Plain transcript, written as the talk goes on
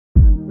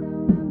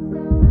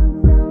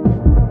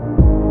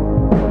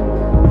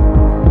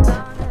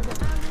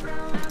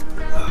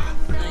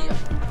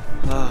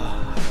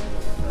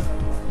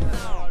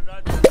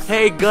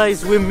Hey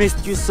guys, we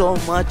missed you so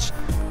much.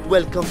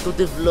 Welcome to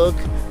the vlog.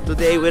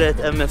 Today we're at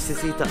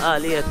MFCC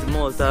Taali at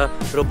Malta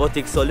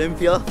Robotics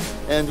Olympiad,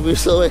 and we're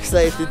so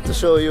excited to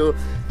show you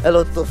a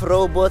lot of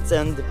robots,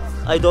 and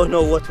I don't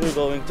know what we're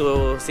going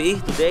to see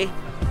today.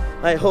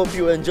 I hope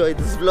you enjoyed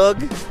this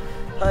vlog.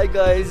 Hi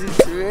guys,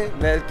 it's me,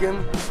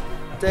 Malcolm.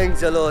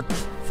 Thanks a lot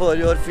for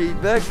your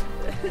feedback.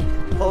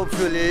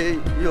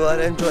 Hopefully you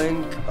are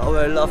enjoying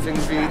our laughing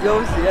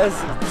videos. Yes,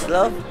 it's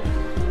love.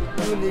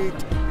 You need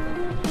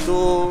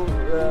to...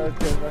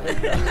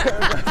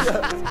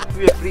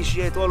 We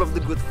appreciate all of the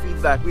good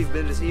feedback we've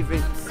been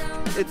receiving.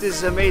 It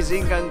is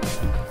amazing and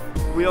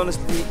we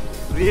honestly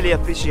really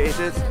appreciate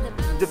it.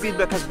 The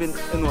feedback has been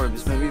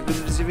enormous, man. We've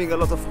been receiving a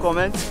lot of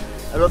comments,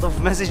 a lot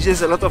of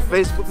messages, a lot of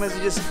Facebook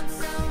messages.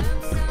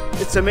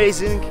 It's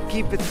amazing.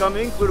 Keep it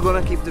coming. We're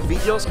gonna keep the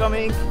videos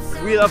coming.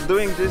 We love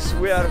doing this.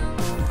 We are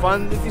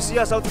fun. If you see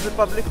us out in the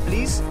public,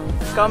 please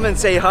come and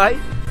say hi.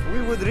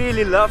 We would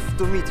really love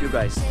to meet you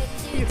guys.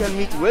 You can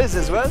meet Wizz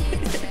as well.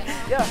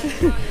 Yeah,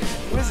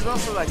 Wizz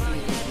also likes to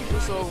meet people,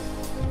 so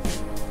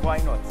why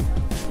not?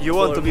 You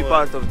want to be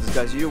part of this,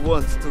 guys. You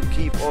want to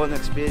keep on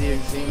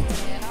experiencing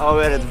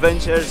our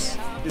adventures.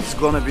 It's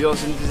gonna be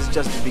awesome. This is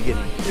just the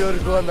beginning. You're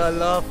gonna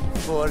laugh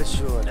for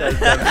sure.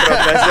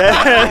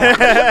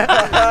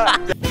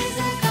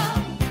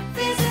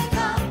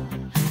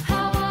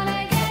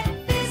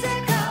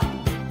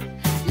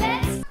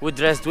 We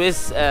dressed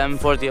Wizz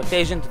for the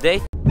occasion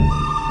today.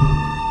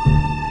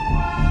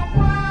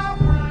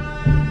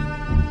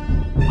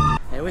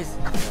 Hey Wizz,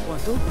 1,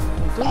 2, 1,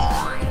 2.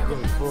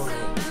 Good boy.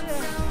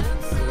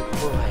 Good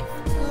boy.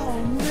 Oh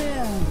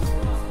man.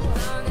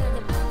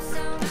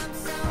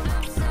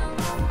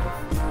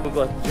 We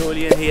got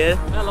Julian here,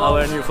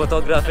 our new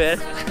photographer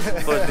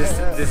for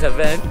this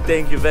event.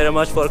 Thank you very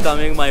much for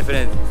coming, my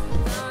friend.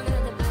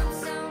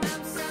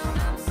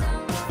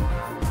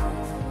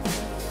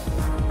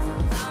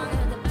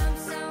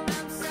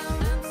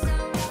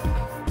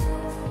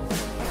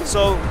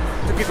 So,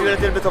 to give you a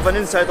little bit of an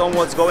insight on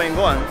what's going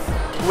on,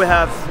 we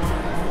have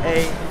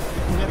a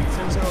magnetic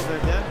sensor over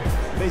there.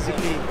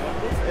 Basically,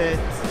 it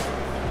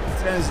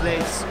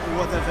translates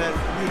whatever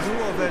you do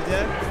over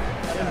there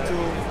into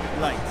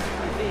light.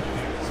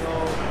 So,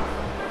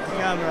 the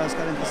camera is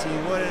currently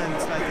seeing water and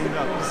it's lighting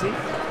up, you see?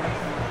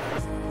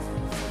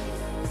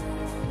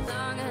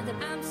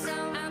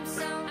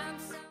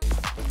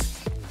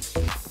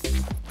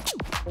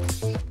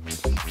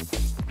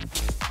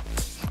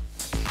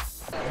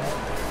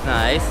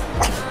 Nice.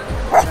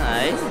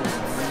 Nice.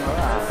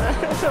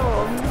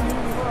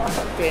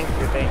 Thank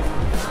you.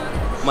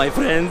 My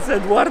friends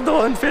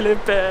Eduardo and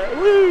Felipe.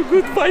 Woo,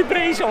 good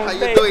vibrations. How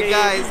you doing,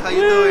 guys? How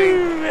you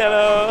doing?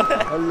 Hello.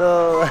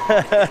 Hello.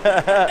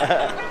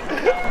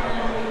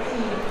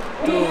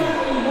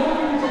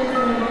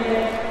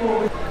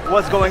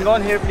 What's going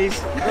on here, please?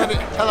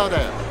 Hello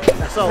there.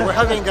 So we're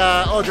having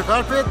audio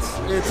carpet.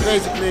 It's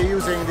basically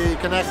using the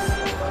Connect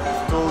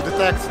to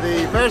detect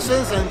the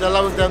persons and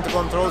allowing them to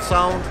control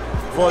sound,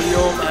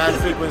 volume and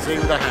frequency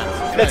with their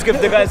hands. Let's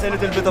give the guys a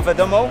little bit of a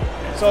demo.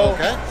 So,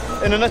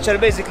 in a nutshell,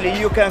 basically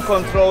you can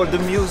control the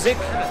music,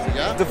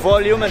 the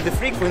volume and the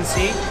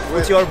frequency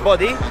with your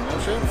body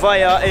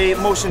via a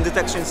motion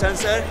detection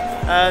sensor,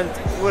 and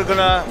we're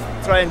gonna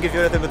try and give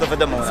you a little bit of a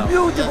demo now.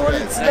 Beautiful,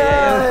 it's nice.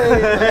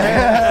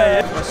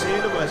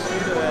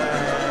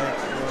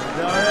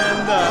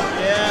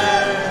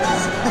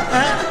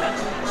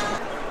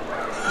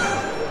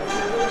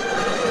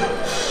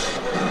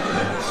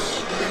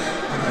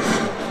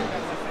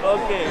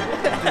 Okay.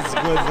 This is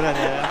good,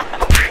 brother.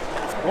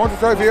 You want to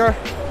try VR?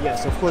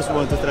 Yes, of course we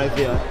want to try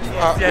VR.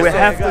 Yes, we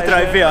have to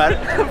try VR,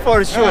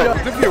 for sure.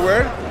 The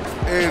viewer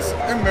is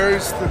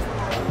immersed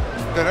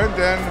then and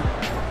then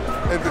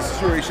in the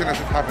situation as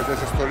it happens.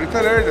 There's a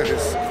storyteller that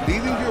is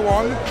leading you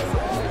on.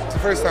 It's the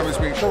first time it's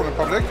being shown in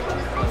public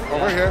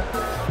over here.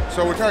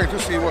 So we're trying to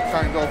see what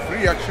kind of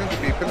reaction the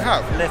people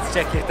have. Let's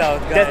check it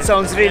out, guys. That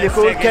sounds really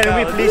cool. Can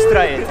we please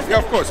try it? Yeah,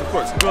 of course, of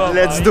course.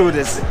 Let's do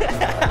this.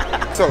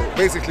 So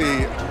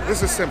basically,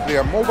 this is simply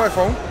a mobile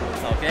phone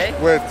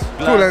with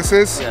Glass. 2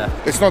 lenses. Yeah.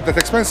 It's not that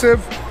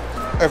expensive.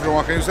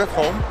 Everyone can use it at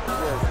home.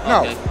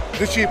 Now,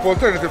 the cheap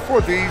alternative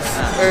for these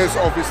is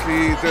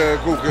obviously the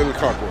Google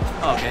Cardboard.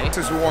 Okay.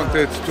 Since we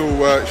wanted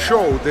to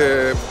show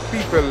the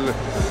people,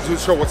 to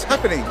show what's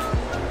happening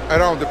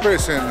around the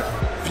person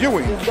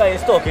viewing. This guy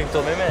is talking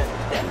to me, man.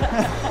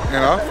 You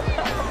know?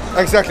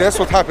 Exactly, that's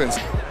what happens.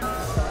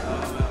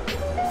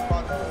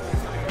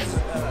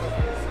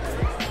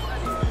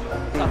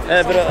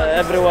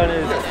 Everyone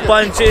is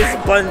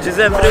punches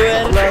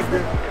everywhere.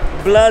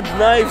 Blood,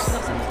 knives.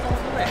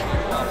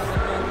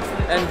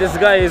 And this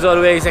guy is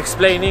always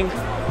explaining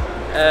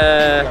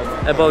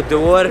about the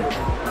war.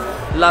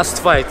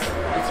 Last fight.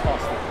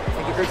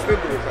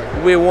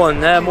 We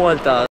won,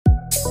 Malta.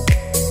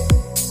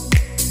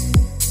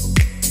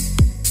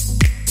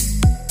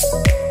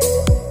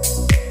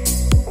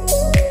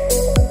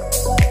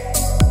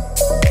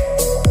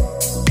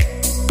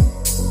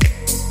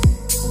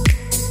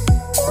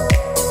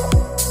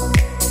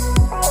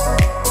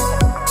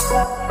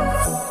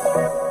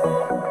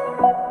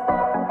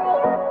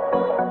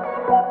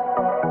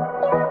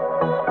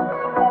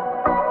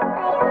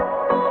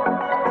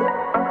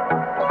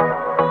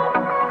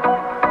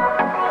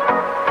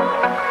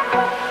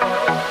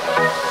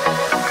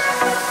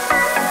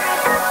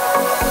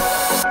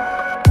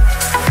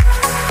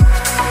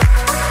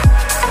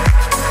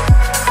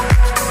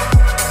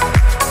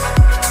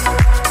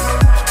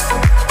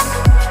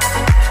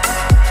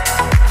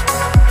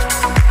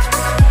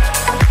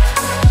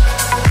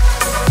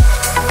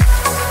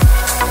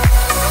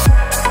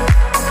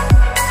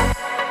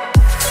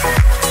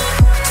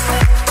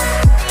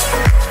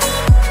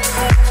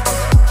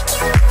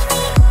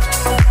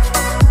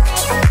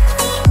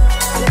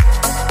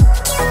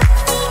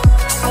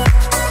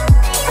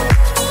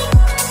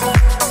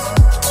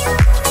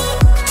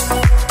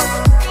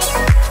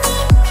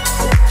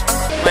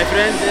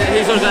 friend.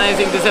 He's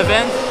organizing this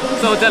event.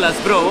 So tell us,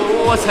 bro,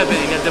 what's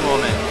happening at the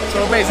moment? So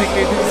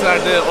basically these are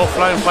the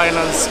offline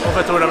finals of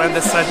a tournament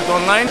that started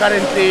online.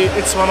 Currently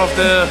it's one of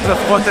the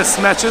hottest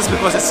matches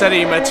because it's a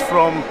rematch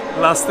from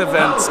last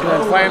event's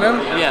grand final.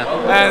 Yeah.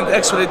 And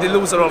actually the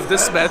loser of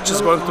this match is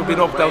going to be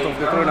knocked out of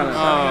the tournament.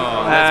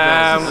 Oh,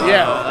 that's nice.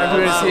 Yeah, and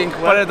we're seeing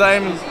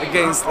Paradigm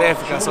against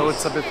Africa, so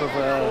it's a bit of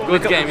a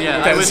Good game,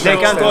 yeah. They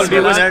can't all be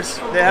winners.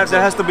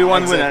 There has to be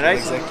one winner, right?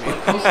 Exactly.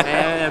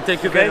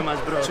 Thank you very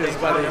much, bro. Cheers,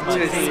 buddy.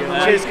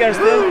 Cheers,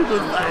 Kirsten.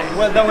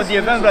 Well done with the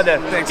event, brother.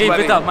 Thanks, Keep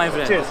buddy. it up, my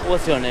friend. Cheers.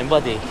 What's your name,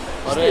 buddy?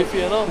 Steve,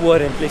 you know?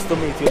 Warren, pleased to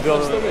meet you, bro.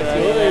 Nice to meet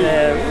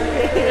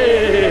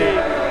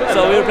you.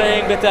 So we're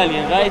playing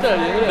Battalion, right?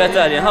 Battalion, yeah,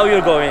 Battalion. How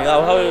you're going?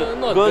 How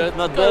Not good? bad.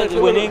 Not bad?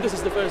 Currently, Winning? This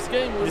is the first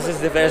game. This is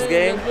the first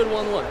game? And we're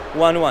 1-1.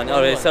 1-1.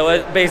 Alright.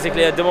 So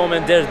basically at the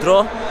moment they're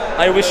draw.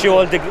 I wish you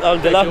all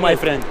the luck, my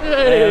friend.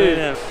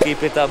 Hey.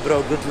 Keep it up,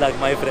 bro. Good luck,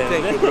 my friend.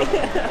 Thank you, bro.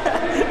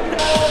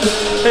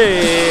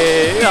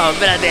 Hey, oh,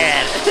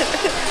 brother.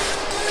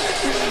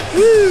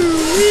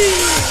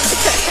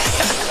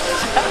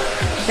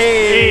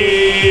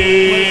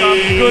 Hey,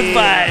 good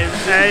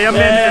vibes. Hey, I'm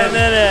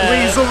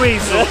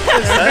Weasel.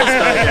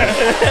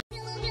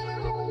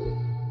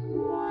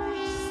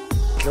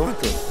 Don't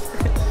do.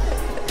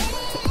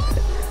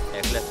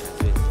 Hey,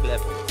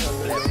 clap.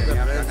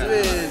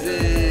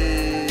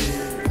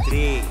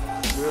 3,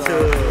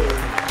 2,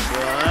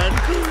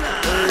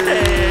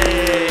 1.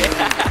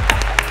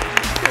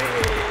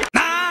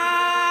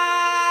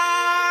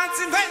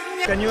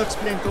 Can you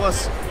explain to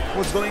us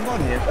what's going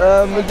on here?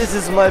 This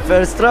is my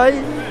first try.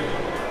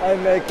 I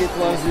make it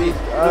once week.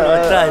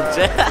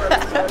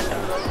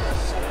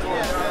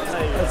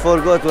 I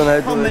forgot when I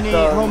do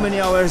How many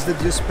hours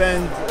did you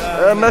spend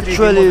actually-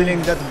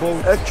 modeling that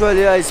boat?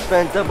 Actually, I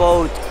spent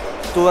about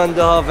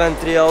 2.5 and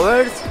 3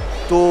 hours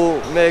to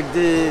make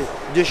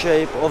the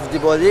shape of the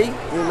body,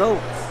 you know.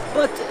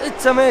 But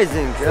it's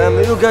amazing.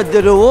 You get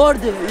the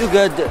reward, you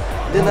get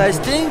the nice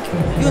thing,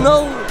 you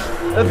know.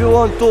 If you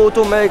want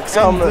to make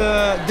some.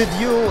 And, did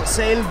you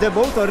sail the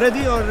boat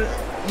already, or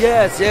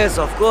Yes,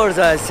 of course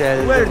I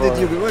sell. where the did boat.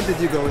 you go? Where did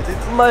you go with it?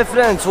 My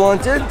friends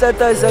wanted that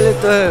I sell it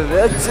to him.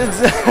 It's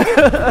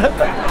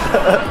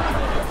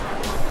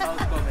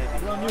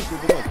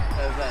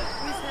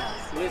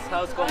Swiss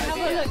house comedy. Have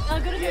a look.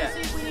 I'm gonna go Yeah. see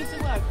if we need to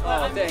work. Oh,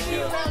 I'll thank see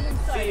you. around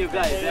inside. See you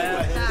guys.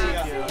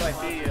 Thank you.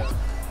 See you.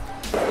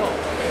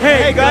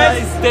 Hey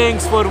Guys,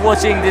 thanks for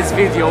watching this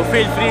video.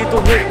 Feel free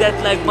to hit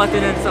that like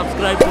button and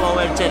subscribe to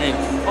our channel.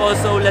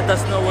 Also, let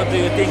us know what do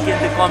you think in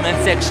the comment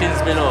sections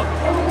below.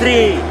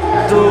 3,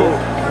 2,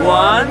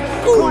 1,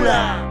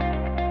 Kula!